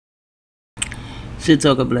She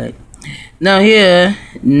talk a black. Now here,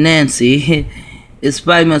 Nancy is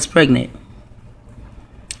 5 months pregnant.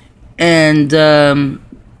 And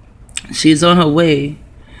she's on her way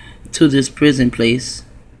to this prison place.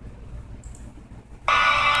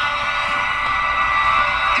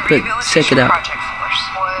 But check it out. Project Force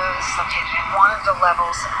was located in one of the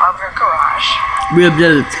levels of her garage.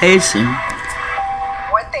 Rehabilitation.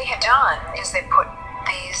 What they had done is they put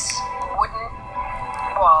these wooden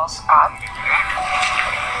walls up.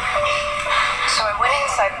 So I went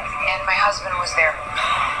inside and my husband was there.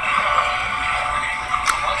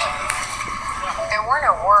 There were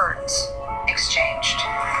no words exchanged.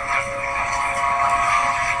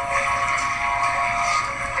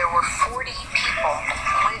 There were 40 people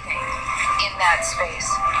living in that space.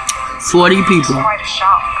 40 people. It was quite a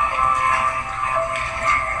shock.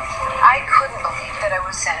 I couldn't believe that I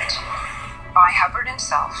was sent by Hubbard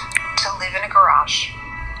himself to live in a garage,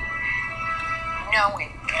 knowing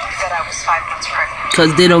that I was 5 months pregnant.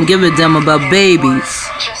 Because they don't give a damn about babies. It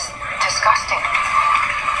was just disgusting.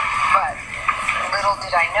 But little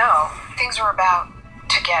did I know, things were about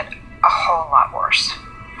to get a whole lot worse.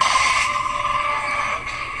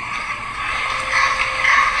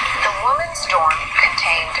 The woman's dorm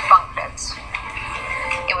contained bunk beds.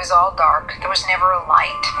 It was all dark. There was never a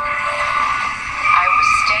light. I was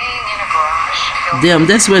staying in a garage filled Damn,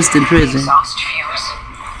 that's worse than prison. exhaust fumes.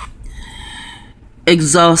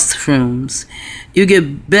 Exhaust fumes. You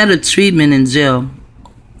get better treatment in jail.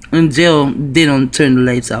 In jail, they don't turn the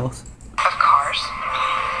lights off. Of cars.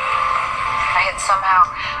 I had somehow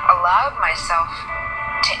allowed myself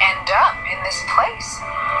to end up in this place.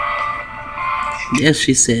 Yes,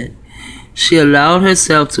 she said. She allowed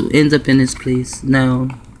herself to end up in this place. Now,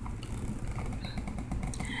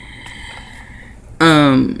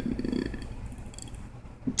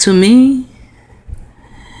 to me,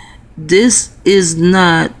 this is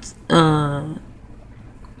not, and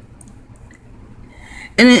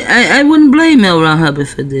I wouldn't blame L. Ron Hubbard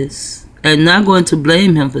for this. I'm not going to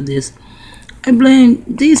blame him for this. I blame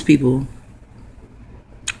these people.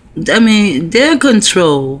 I mean, their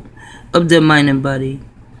control of their mind and body.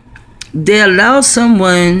 They allow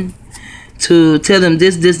someone to tell them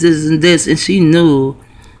this, and this, and she knew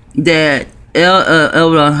that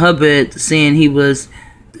L. Ron Hubbard saying he was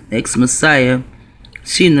the next Messiah,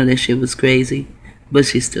 she knew that shit was crazy, but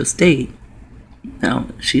she still stayed. Now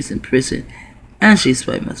she's in prison, and she's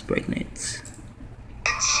 5 months pregnant.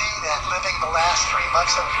 Didn't see that living the last 3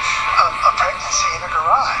 months of pregnancy in a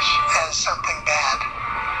garage as something bad.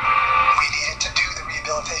 We needed to do the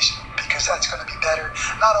rehabilitation because that's going to be better,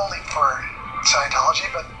 not only for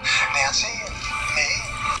Scientology, but Nancy and me.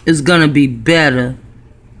 It's gonna be better.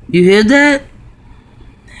 You hear that?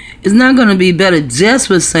 It's not gonna be better just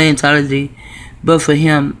for Scientology, but for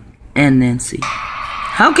him and Nancy.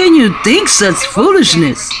 How can you think such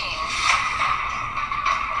foolishness?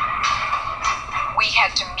 We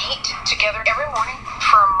had to meet together every morning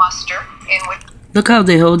for a muster in which Look how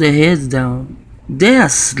they hold their heads down. They are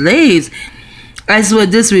slaves. I swear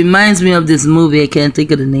this reminds me of this movie. I can't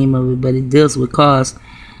think of the name of it, but it deals with cars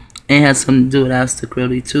and has something to do with Aleister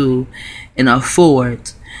Crowley too. And a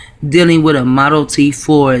Ford, dealing with a Model T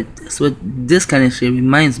Ford. That's what this kind of shit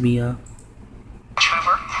reminds me of.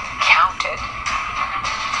 Trevor counted,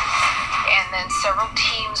 and then several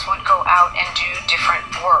teams would go out and do different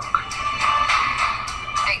work.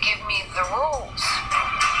 They give me the rules.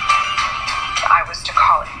 I was to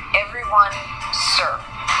call everyone sir.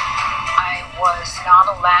 I was not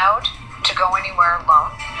allowed to go anywhere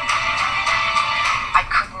alone. I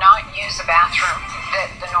could not use a bathroom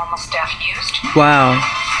that the normal staff used. Wow.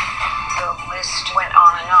 The list went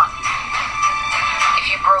on and on. If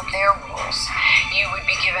you broke their rules, you would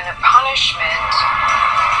be given a punishment.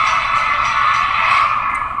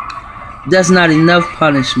 That's not enough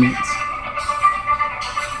punishment.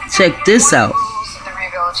 Check this out. One of the rules of the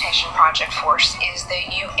Rehabilitation Project Force is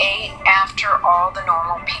that you ate after all the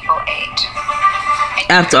normal people ate.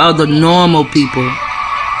 And After all the normal people.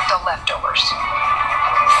 the leftovers.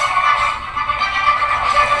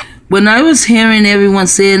 When I was hearing everyone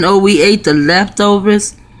saying, oh, we ate the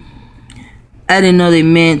leftovers, I didn't know they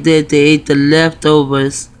meant that they ate the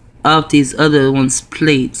leftovers off these other ones'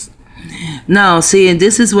 plates. Now, see, and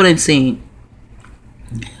this is what I'm saying.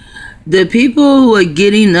 The people who are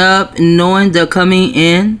getting up and knowing they're coming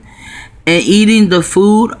in and eating the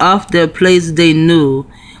food off their plates, they knew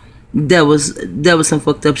that was some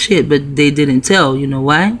fucked up shit, but they didn't tell. You know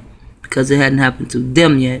why? Because it hadn't happened to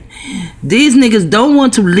them yet. These niggas don't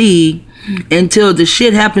want to leave until the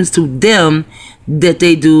shit happens to them that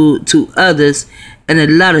they do to others, and a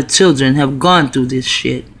lot of children have gone through this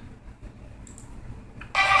shit.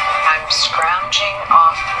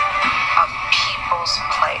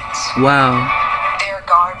 Wow. They're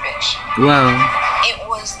garbage. Wow. It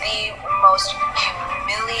was the most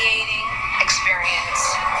humiliating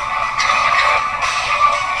experience.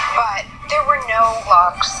 But there were no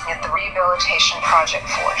locks at the Rehabilitation Project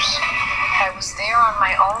Force. I was there on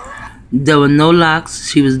my own. There were no locks.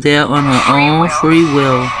 She was there on her own free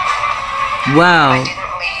will. Wow. I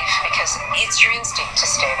didn't leave because it's your instinct to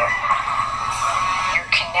stay there. You're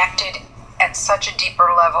connected at such a deeper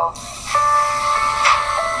level.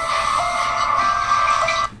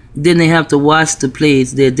 Then they have to wash the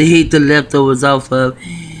plates that they ate the leftovers off of.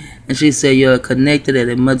 And she said you're connected at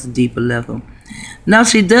a much deeper level. Now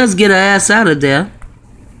she does get her ass out of there.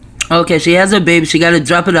 Okay, she has her baby. She got to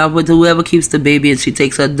drop it off with whoever keeps the baby. And she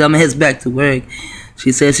takes her dumb ass back to work.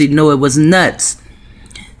 She says she knew it was nuts.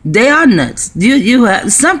 They are nuts. You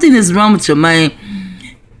have, something is wrong with your mind.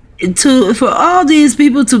 For all these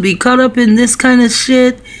people to be caught up in this kind of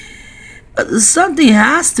shit, something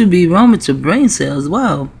has to be wrong with your brain cells.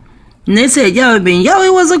 Wow. And they said,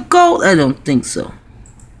 it was a cult. I don't think so.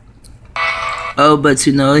 Oh, but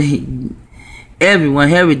you know, everyone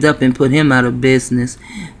hurried up and put him out of business.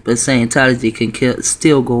 But Scientology can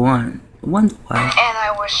still go on. I wonder why. And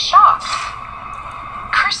I was shocked.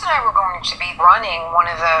 Chris and I were going to be running one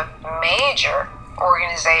of the major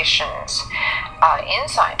organizations in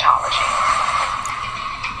Scientology.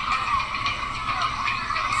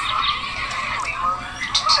 We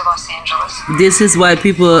moved to Los Angeles. This is why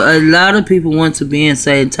a lot of people want to be in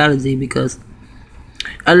Scientology, because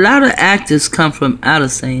a lot of actors come from out of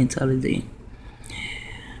Scientology.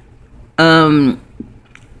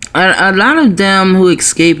 A lot of them who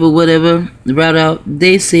escape or whatever, right out,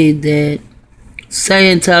 they say that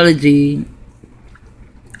Scientology,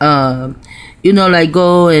 like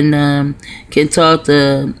go and can talk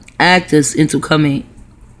the actors into coming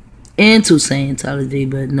into Scientology,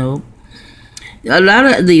 but no. A lot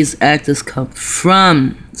of these actors come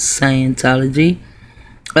from Scientology.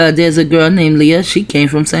 There's a girl named Leah. She came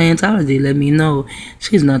from Scientology. Let me know.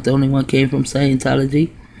 She's not the only one came from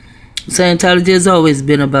Scientology. Scientology has always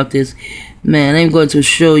been about this. Man, I'm going to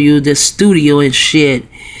show you the studio and shit.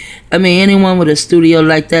 I mean, anyone with a studio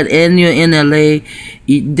like that, and you're in LA,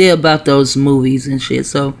 they're about those movies and shit.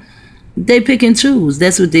 So they pick and choose.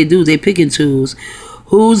 That's what they do. They pick and choose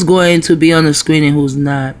who's going to be on the screen and who's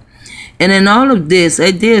not. And in all of this, I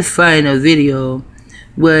did find a video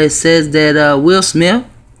where it says that Will Smith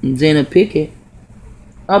and Jada Pinkett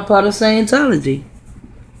are part of Scientology.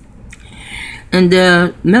 And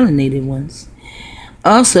they're melanated ones.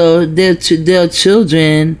 Also, their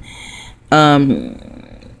children are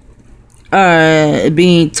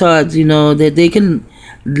being taught, that they can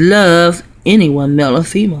love anyone, male or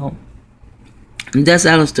female. And that's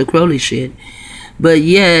Aleister Crowley shit. But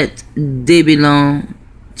yet, they belong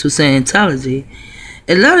to Scientology.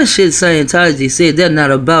 A lot of shit Scientology said they're not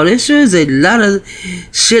about. It sure is a lot of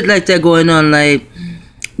shit like that going on, like,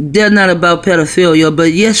 they're not about pedophilia,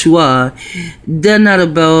 but yes you are. They're not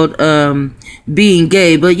about being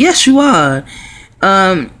gay, but yes you are.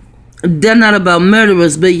 They're not about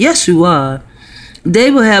murderers, but yes you are. They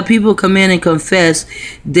will have people come in and confess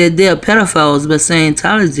that they're pedophiles, but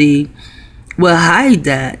Scientology will hide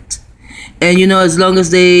that. And as long as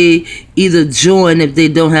they either join if they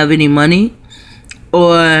don't have any money,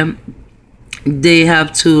 or they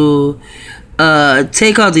have to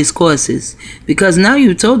take all these courses, because now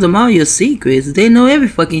you told them all your secrets. They know every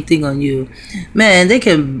fucking thing on you. Man, they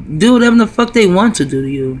can do whatever the fuck they want to do to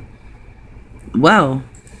you. Wow.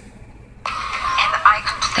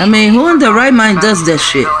 I mean, who in their right mind does that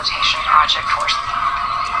shit?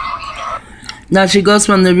 Now she goes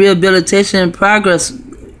from the Rehabilitation Progress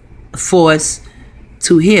Force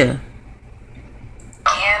to here.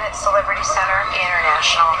 And at Celebrity Center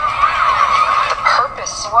International.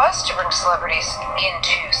 Was to bring celebrities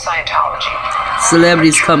into Scientology.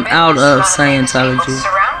 Celebrities come out of Scientology.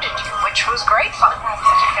 Surrounded you, which was great fun.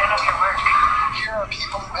 Here are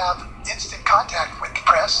people who have instant contact with the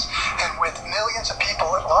press and with millions of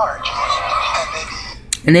people at large,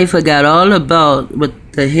 and they forgot all about what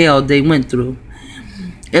the hell they went through.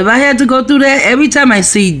 If I had to go through that every time I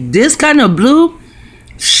see this kind of blue,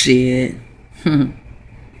 shit,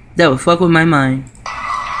 that would fuck with my mind.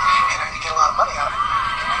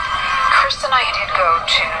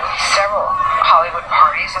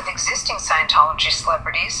 With existing Scientology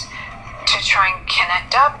celebrities to try and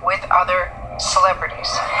connect up with other celebrities.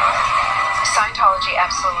 Scientology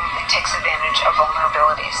absolutely takes advantage of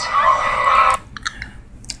vulnerabilities.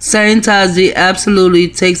 Scientology absolutely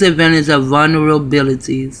takes advantage of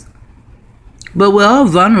vulnerabilities. But we're all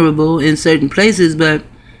vulnerable in certain places, but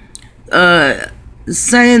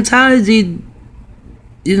Scientology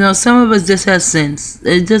You know, some of us just have sense.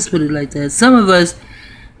 Just put it like that. Some of us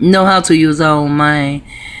know how to use our own mind.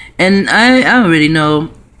 And I already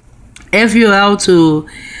know, if you're out to,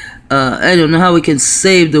 I don't know how we can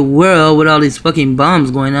save the world with all these fucking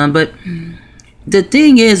bombs going on, but the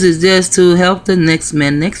thing is just to help the next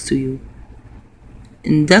man next to you.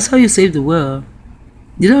 And that's how you save the world.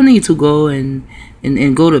 You don't need to go and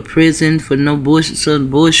go to prison for no bullshit, some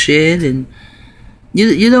bullshit, and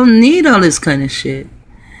you don't need all this kind of shit.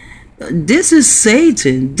 This is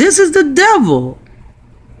Satan. This is the devil.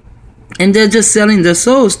 And they're just selling their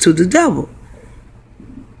souls to the devil.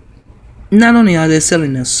 Not only are they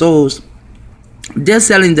selling their souls, they're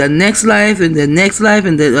selling their next life and their next life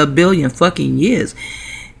and a billion fucking years.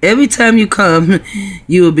 Every time you come,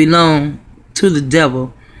 you will belong to the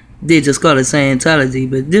devil. They just call it Scientology,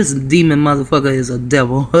 but this demon motherfucker is a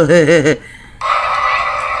devil. You would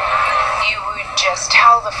just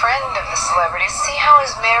tell the friend of the celebrity, see how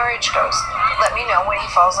his marriage goes. Let me know when he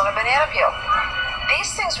falls on a banana peel.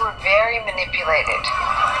 These things were very manipulated.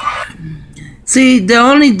 See,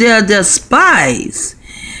 they're spies.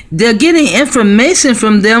 They're getting information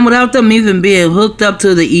from them without them even being hooked up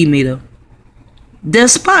to the e-meter. They're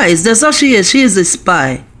spies. That's all she is. She is a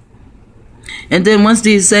spy. And then once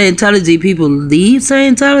these Scientology people leave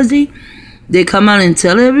Scientology, they come out and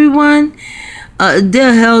tell everyone,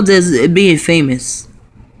 they're held as being famous.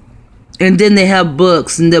 And then they have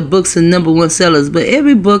books, and their books are #1 sellers. But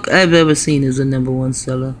every book I've ever seen is a #1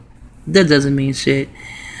 seller. That doesn't mean shit.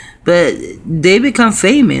 But they become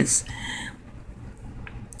famous.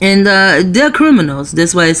 And they're criminals.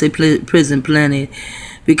 That's why I say prison planet.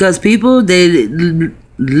 Because people, they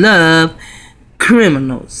love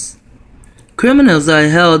criminals. Criminals are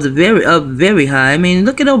held very high. I mean,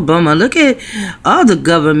 look at Obama. Look at all the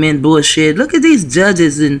government bullshit. Look at these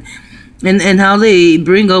judges and how they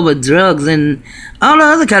bring over drugs and all the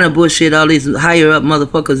other kind of bullshit all these higher up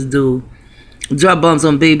motherfuckers do. Drop bombs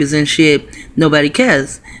on babies and shit. Nobody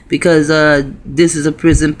cares. Because this is a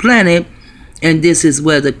prison planet, and this is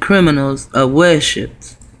where the criminals are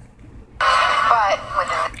worshipped.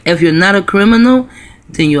 If you're not a criminal,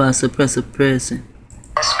 then you are a suppressive person.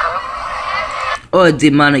 This group, or a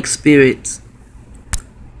demonic spirit.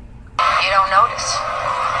 you don't notice.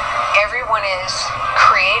 Everyone is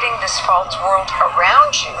creating this false world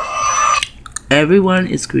around you. Everyone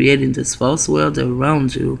is creating this false world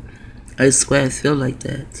around you. I swear I feel like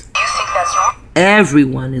that. You think that's normal?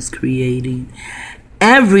 Everyone is creating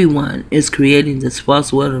this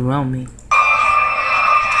false world around me.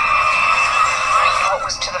 What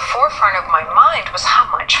was to the forefront of my mind was how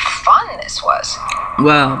much fun this was.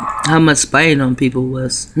 Wow, how much spying on people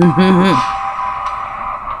was. We were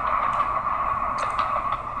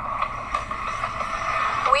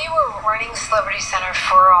running Celebrity Center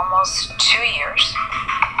for almost 2 years.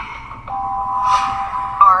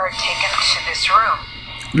 Are taken to this room.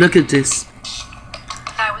 Look at this.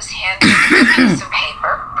 I was handed a piece of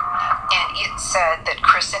paper, and it said that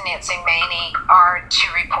Chris and Nancy Maney are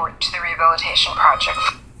to report to the Rehabilitation Project.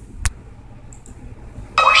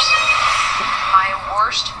 My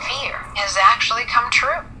worst fear has actually come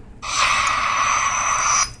true.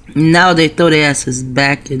 Now they throw their asses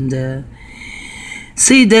back in there.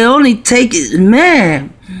 See, they only take it,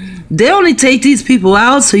 man. They only take these people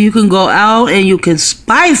out so you can go out and you can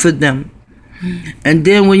spy for them. And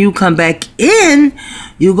then when you come back in,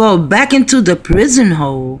 you go back into the prison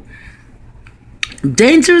hole.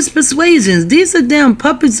 Dangerous persuasions. These are damn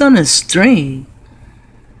puppets on a string.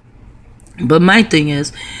 But my thing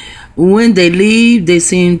is, when they leave, they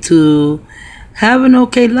seem to have an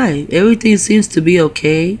okay life. Everything seems to be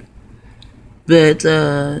okay. But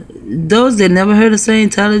those that never heard of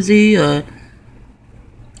Scientology, or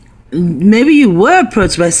maybe you were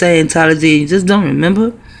approached by Scientology and you just don't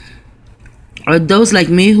remember, or those like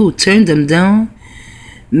me who turned them down,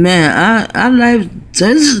 man, our life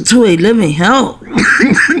turns into a living hell.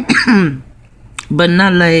 But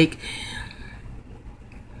not like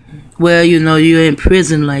where, you know, you're in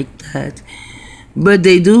prison like that. But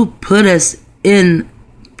they do put us in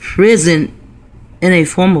prison in a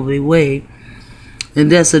form of a way. And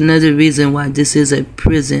that's another reason why this is a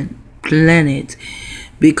prison planet.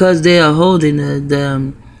 Because they are holding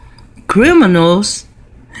the criminals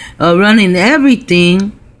are running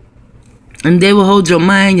everything, and they will hold your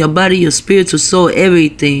mind, your body, your spirit, your soul,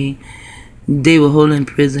 everything. They will hold in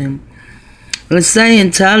prison. And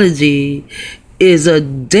Scientology is a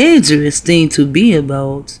dangerous thing to be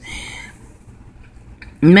about.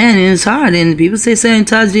 Man, it's hard, and people say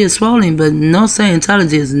Scientology is falling, but no,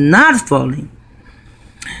 Scientology is not falling.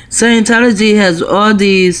 Scientology has all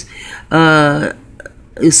these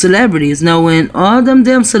celebrities. Now, when all them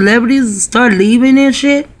damn celebrities start leaving and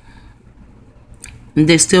shit,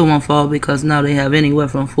 they still won't fall, because now they have anywhere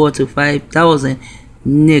from 4,000 to 5,000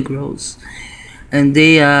 Negroes, and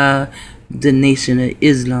they are the Nation of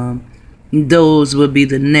Islam. Those will be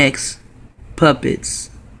the next puppets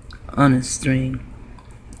on a string.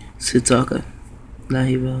 Sitaka,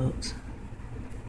 Lahi Rhodes.